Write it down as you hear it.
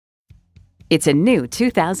It's a new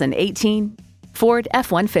 2018 Ford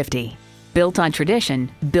F-150. Built on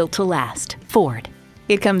tradition, built to last. Ford.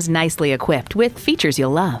 It comes nicely equipped with features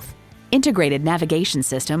you'll love. Integrated navigation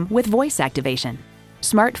system with voice activation.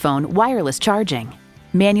 Smartphone wireless charging.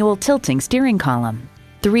 Manual tilting steering column.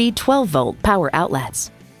 3 12-volt power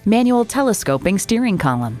outlets. Manual telescoping steering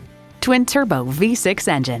column. Twin-turbo V6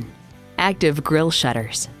 engine. Active grille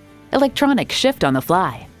shutters. Electronic shift on the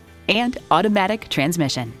fly. And automatic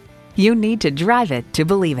transmission. You need to drive it to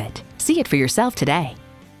believe it. See it for yourself today.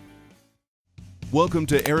 Welcome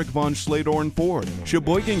to Eric von Schledorn Ford,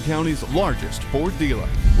 Sheboygan County's largest Ford dealer.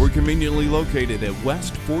 We're conveniently located at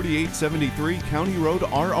West 4873 County Road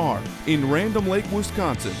RR in Random Lake,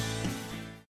 Wisconsin.